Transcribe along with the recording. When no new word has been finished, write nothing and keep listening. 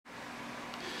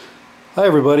Hi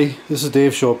everybody, this is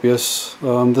Dave Shopius.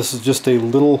 This is just a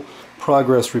little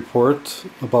progress report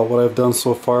about what I've done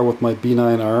so far with my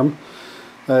B9 arm.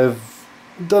 I've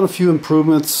done a few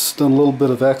improvements, done a little bit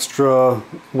of extra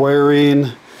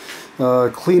wiring,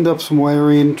 cleaned up some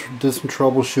wiring, did some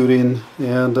troubleshooting,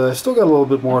 and I still got a little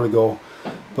bit more to go.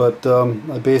 But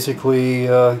I basically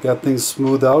got things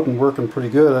smoothed out and working pretty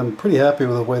good. I'm pretty happy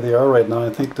with the way they are right now. I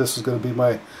think this is going to be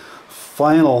my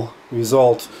final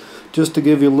result. Just to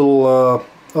give you a little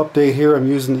update here, I'm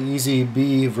using the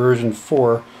EZB version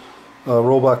 4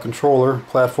 robot controller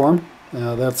platform.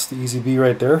 That's the EZB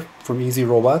right there from Easy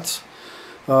Robots.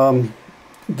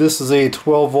 This is a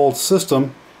 12 volt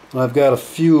system, and I've got a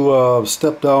few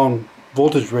step down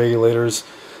voltage regulators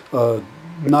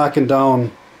knocking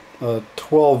down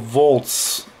 12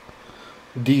 volts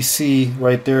DC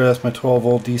right there. That's my 12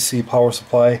 volt DC power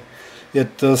supply.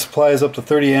 It supplies up to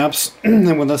 30 amps,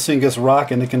 and when this thing gets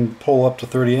rocking, it can pull up to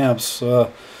 30 amps.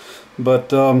 But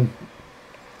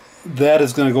that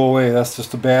is going to go away. That's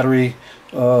just a battery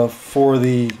for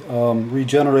the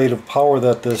regenerative power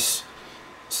that this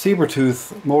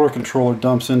Sabertooth motor controller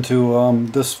dumps into.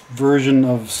 This version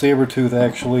of Sabertooth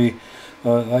actually,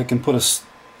 I can put a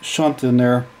shunt in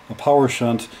there, a power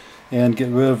shunt, and get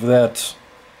rid of that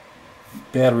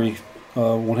battery.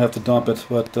 Won't have to dump it,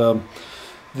 but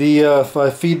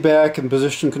the feedback and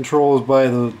position control is by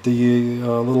the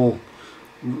little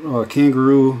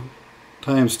kangaroo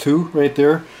 ×2 right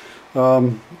there.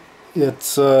 I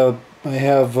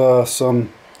have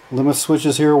some limit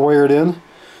switches here wired in,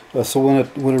 so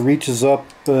when it reaches up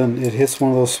and it hits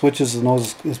one of those switches and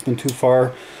knows it's been too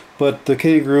far. But the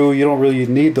kangaroo, you don't really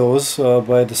need those, but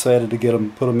I decided to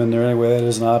put them in there anyway. That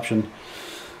is an option.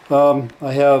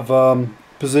 I have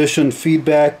position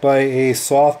feedback by a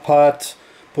soft pot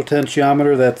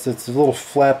potentiometer. It's a little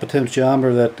flat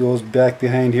potentiometer that goes back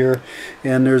behind here,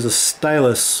 and there's a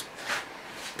stylus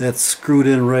that's screwed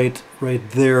in right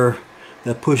there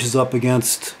that pushes up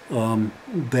against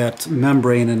that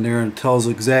membrane in there and tells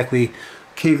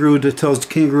kangaroo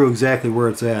exactly where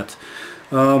it's at.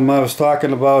 I was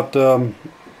talking about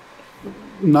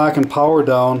knocking power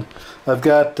down. I've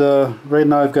got right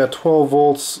now I've got 12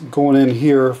 volts going in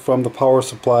here from the power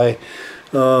supply.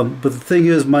 But the thing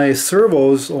is, my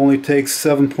servos only take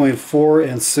 7.4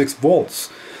 and 6 volts.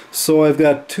 So I've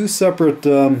got two separate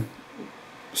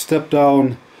step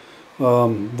down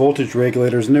voltage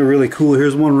regulators, and they're really cool.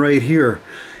 Here's one right here.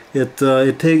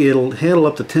 It'll handle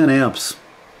up to 10 amps.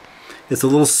 It's a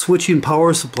little switching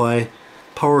power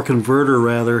converter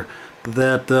rather,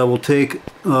 that will take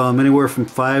anywhere from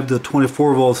 5 to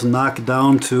 24 volts and knock it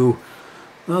down to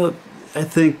I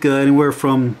think anywhere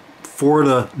from 4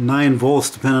 to 9 volts,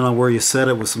 depending on where you set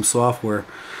it with some software.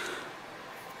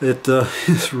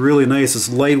 It's really nice. It's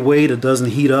lightweight, it doesn't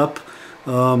heat up,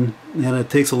 and it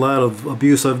takes a lot of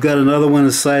abuse. I've got another one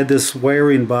inside this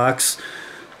wiring box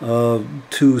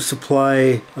to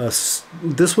supply,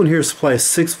 this one here supplies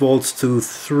 6 volts to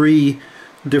 3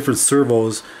 different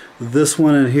servos. This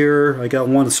one in here, I got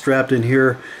one strapped in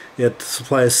here, it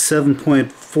supplies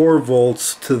 7.4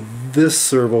 volts to this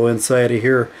servo inside of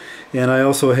here. And I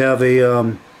also have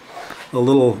a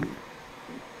little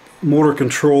motor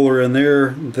controller in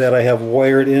there that I have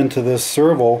wired into this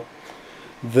servo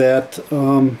that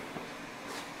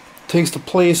takes the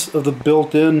place of the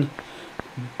built-in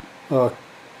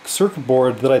circuit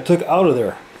board that I took out of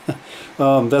there.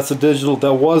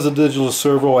 That was a digital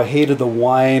servo. I hated the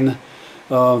whine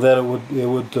that it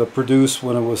would produce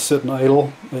when it was sitting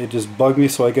idle. It just bugged me,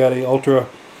 so I got a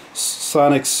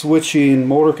ultrasonic switching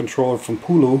motor controller from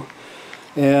Pulu,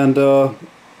 and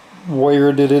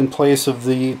wired it in place of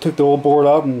took the old board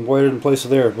out and wired it in place of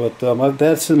there. But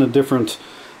that's in a different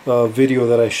video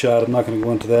that I shot. I'm not going to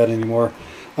go into that anymore.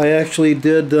 I actually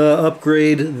did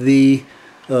upgrade the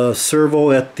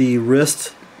servo at the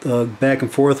wrist, back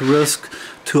and forth wrist,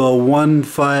 to a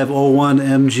 1501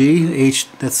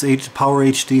 MG. That's Power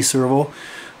HD servo.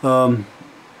 I'm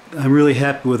really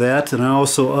happy with that, and I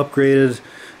also upgraded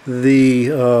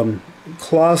the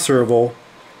claw servo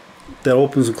that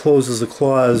opens and closes the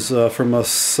claws from a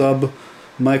sub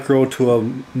micro to a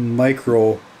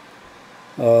micro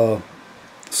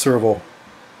servo.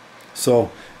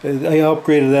 So I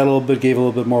upgraded that a little bit, gave a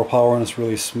little bit more power, and it's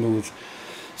really smooth.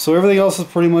 So everything else is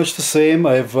pretty much the same.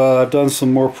 I've done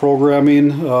some more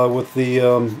programming with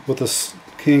this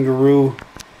kangaroo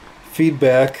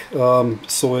feedback,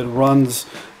 so it runs.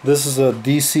 This is a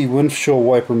DC windshield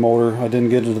wiper motor. I didn't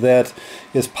get into that.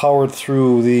 It's powered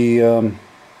through the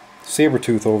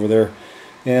Sabertooth over there,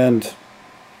 and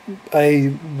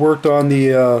I worked on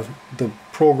the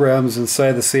programs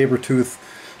inside the Sabertooth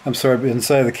I'm sorry,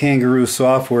 inside the Kangaroo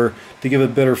software to give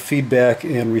it better feedback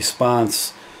and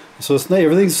response. So it's nice,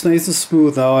 everything's nice and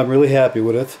smooth now. I'm really happy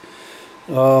with it.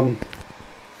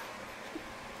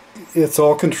 It's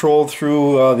all controlled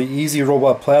through the Easy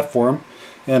Robot platform,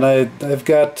 and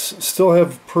still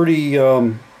have pretty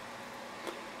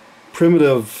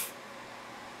primitive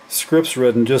scripts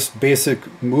written, just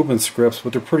basic movement scripts,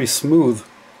 but they're pretty smooth,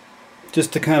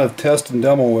 just to kind of test and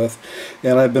demo with.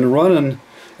 And I've been running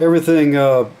everything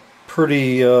for a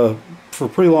pretty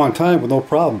long time with no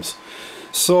problems.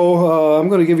 So I'm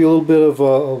going to give you a little bit of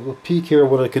a peek here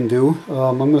what I can do.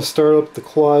 I'm going to start up the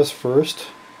claws first.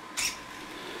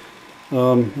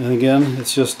 And again,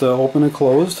 it's just open and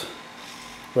closed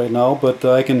right now, but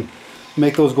I can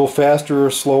make those go faster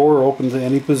or slower or open to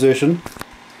any position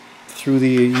through the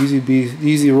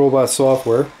Easy Robot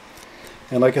software.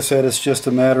 And like I said, it's just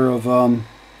a matter of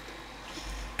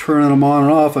turning them on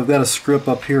and off. I've got a script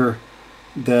up here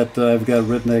that I've got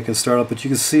written that I can start up, but you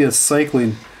can see it's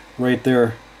cycling right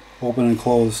there, open and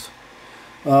closed.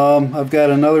 I've got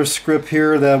another script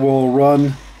here that will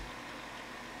run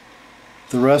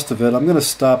the rest of it. I'm going to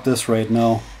stop this right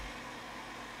now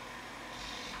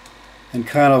and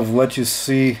kind of let you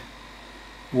see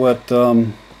what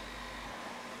I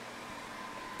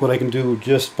can do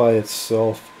just by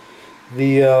itself.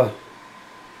 The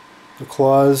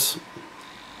claws,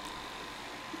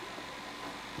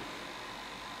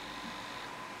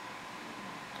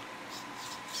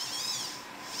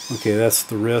 okay, that's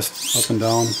the wrist up and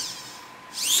down,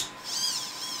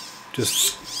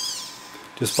 just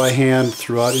by hand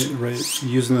throughout it, right,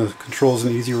 using the controls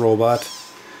in the Easy Robot.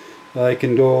 I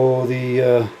can go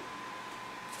the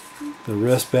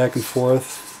wrist back and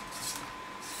forth.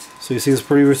 So you see it's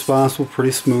pretty responsive,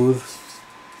 pretty smooth.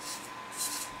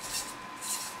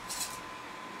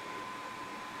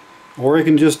 Or I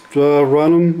can just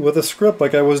run them with a script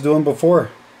like I was doing before.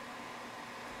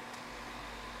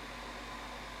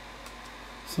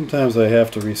 Sometimes I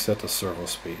have to reset the servo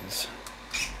speeds.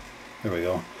 There we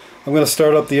go. I'm going to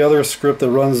start up the other script that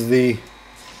runs the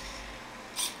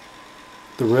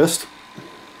wrist.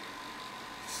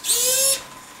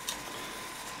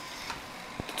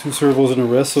 Two servos in the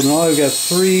wrist. So now I've got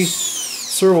 3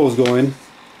 servos going.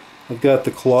 I've got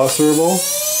the claw servo,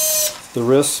 the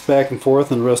wrist back and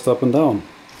forth, and the wrist up and down.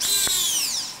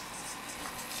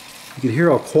 You can hear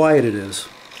how quiet it is.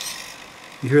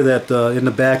 You hear that in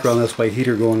the background. That's my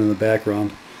heater going in the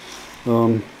background. I'm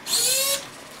going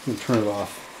to turn it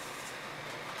off.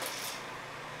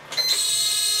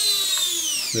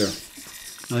 There.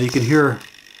 Now you can hear,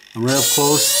 I'm right up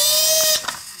close.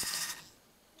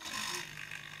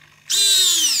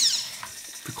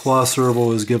 The claw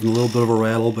servo is giving a little bit of a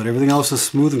rattle, but everything else is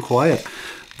smooth and quiet.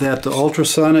 That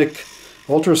ultrasonic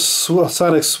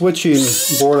switching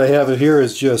board I have here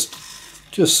is just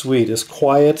sweet. It's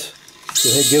quiet.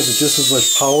 It gives it just as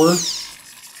much power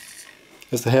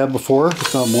as they had before,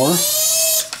 if not more.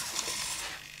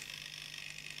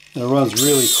 And it runs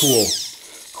really cool.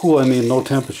 Cool, I mean no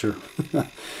temperature. I'm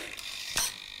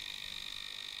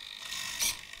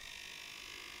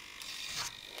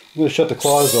going to shut the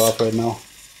claws off right now.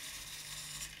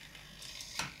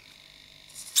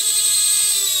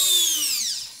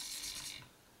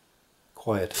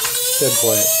 Quiet. Dead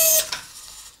quiet.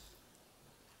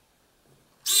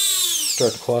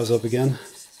 Start the claws up again.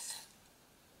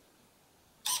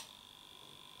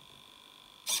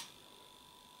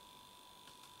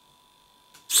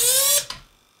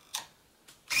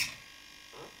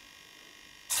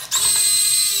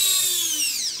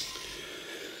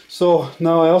 So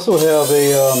now I also have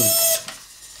a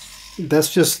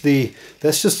that's just the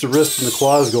wrist and the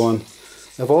claws going.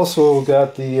 I've also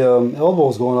got the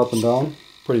elbows going up and down,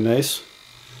 pretty nice,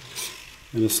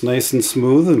 and it's nice and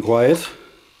smooth and quiet.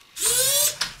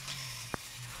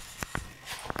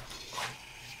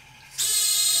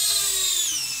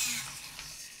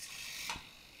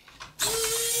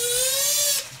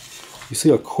 You see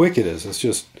how quick it is. It's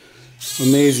just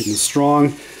amazing and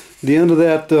strong. The end of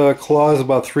that claw is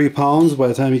about 3 pounds by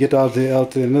the time you get out to the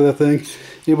end of that thing.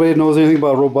 Anybody that knows anything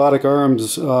about robotic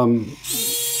arms,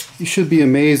 you should be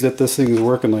amazed that this thing is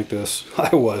working like this.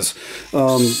 I was.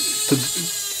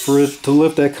 For it to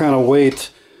lift that kind of weight,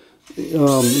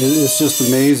 it's just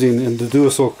amazing, and to do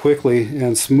it so quickly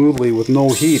and smoothly with no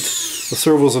heat. The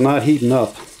servos are not heating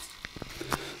up.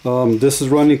 This is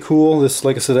running cool. This,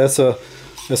 like I said, that's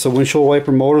a windshield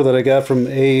wiper motor that I got from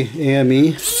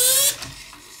AME.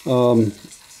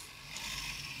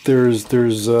 There's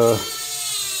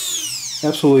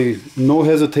absolutely no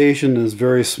hesitation. It's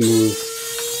very smooth,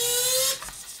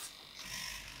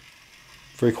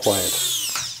 very quiet.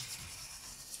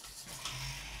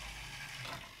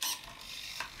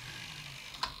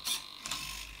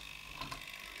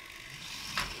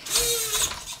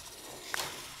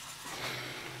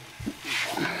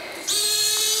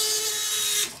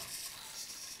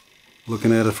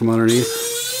 looking at it from underneath.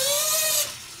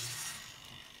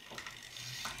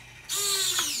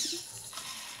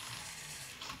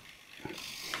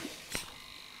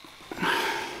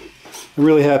 I'm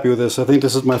really happy with this. I think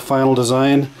this is my final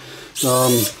design.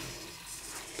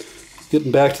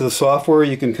 Getting back to the software,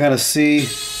 you can kind of see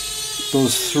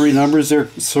those three numbers there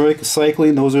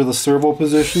cycling. Those are the servo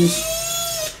positions.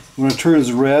 When it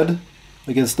turns red,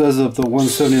 like it does of the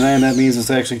 179, that means it's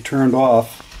actually turned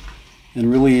off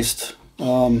and released.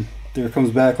 There it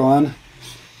comes back on,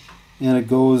 and it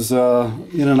goes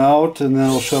in and out, and then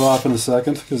it'll shut off in a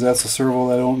second because that's a servo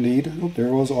that I don't need. Oh, there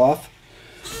it goes off.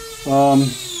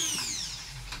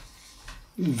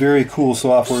 Very cool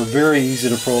software, very easy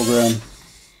to program.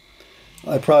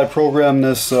 I probably programmed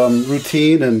this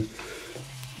routine in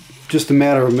just a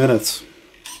matter of minutes.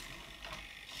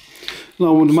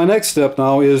 Now, my next step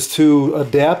now is to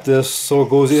adapt this so it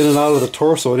goes in and out of the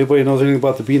torso. Anybody knows anything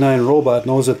about the B9 robot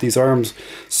knows that these arms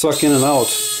suck in and out.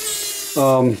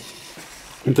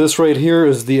 This right here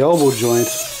is the elbow joint.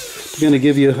 I'm going to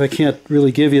give you, I can't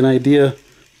really give you an idea.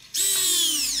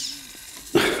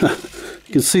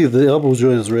 You can see the elbow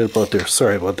joint is right about there.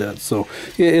 Sorry about that. So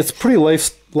it's pretty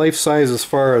life size as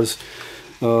far as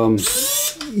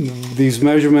these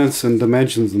measurements and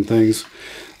dimensions and things.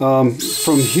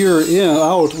 From here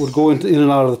out would go in and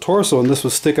out of the torso, and this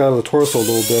would stick out of the torso a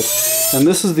little bit. And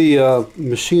this is the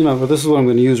machine, this is what I'm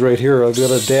going to use right here. I've got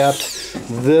to adapt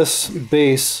this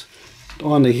base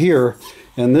onto here,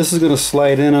 and this is going to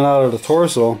slide in and out of the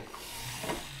torso.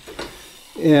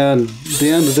 And the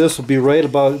end of this will be right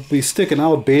about, be sticking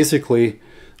out basically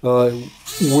where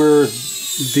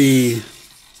the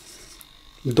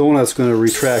donut's going to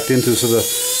retract into. So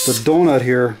the donut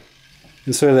here,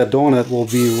 inside of that donut, will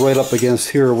be right up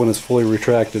against here when it's fully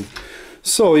retracted.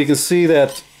 So you can see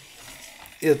that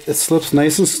it slips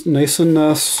nice and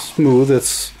smooth.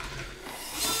 It's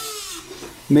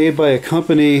made by a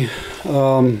company,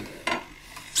 the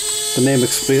name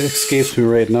escapes me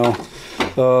right now.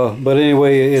 But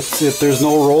anyway, there's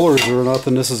no rollers or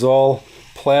nothing. This is all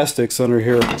plastics under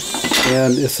here,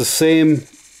 and it's the same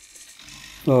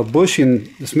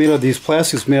bushing. It's made out of these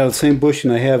plastics, made out of the same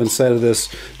bushing I have inside of this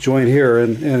joint here,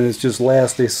 and it's just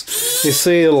lasts. They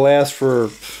say it'll last for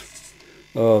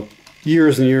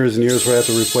years and years and years. Where I have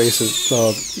to replace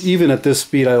it. Even at this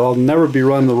speed, I'll never be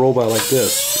running the robot like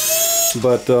this.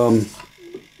 But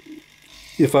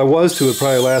if I was to, it'd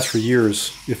probably last for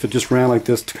years if it just ran like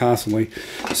this constantly.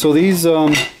 So these are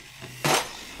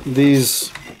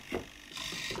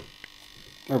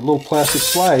little plastic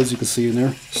slides you can see in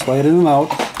there. Slide in and out.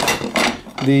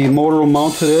 The motor will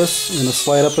mount to this and it'll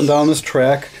slide up and down this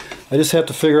track. I just have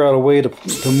to figure out a way to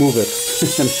move it.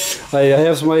 I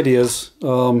have some ideas,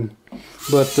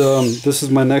 but this is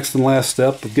my next and last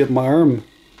step of getting my arm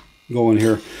going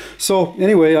here. So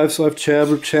anyway, I've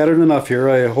chattered enough here.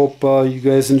 I hope you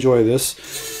guys enjoy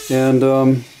this, and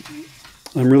I'm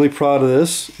really proud of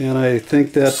this, and I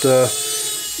think that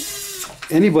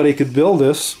anybody could build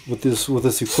this with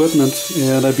this equipment,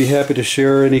 and I'd be happy to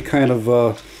share any kind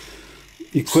of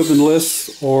equipment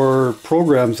lists or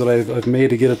programs that I've made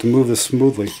to get it to move this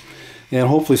smoothly, and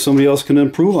hopefully somebody else can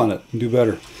improve on it and do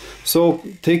better. So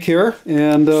take care,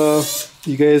 and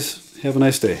you guys have a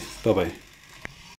nice day. Bye-bye.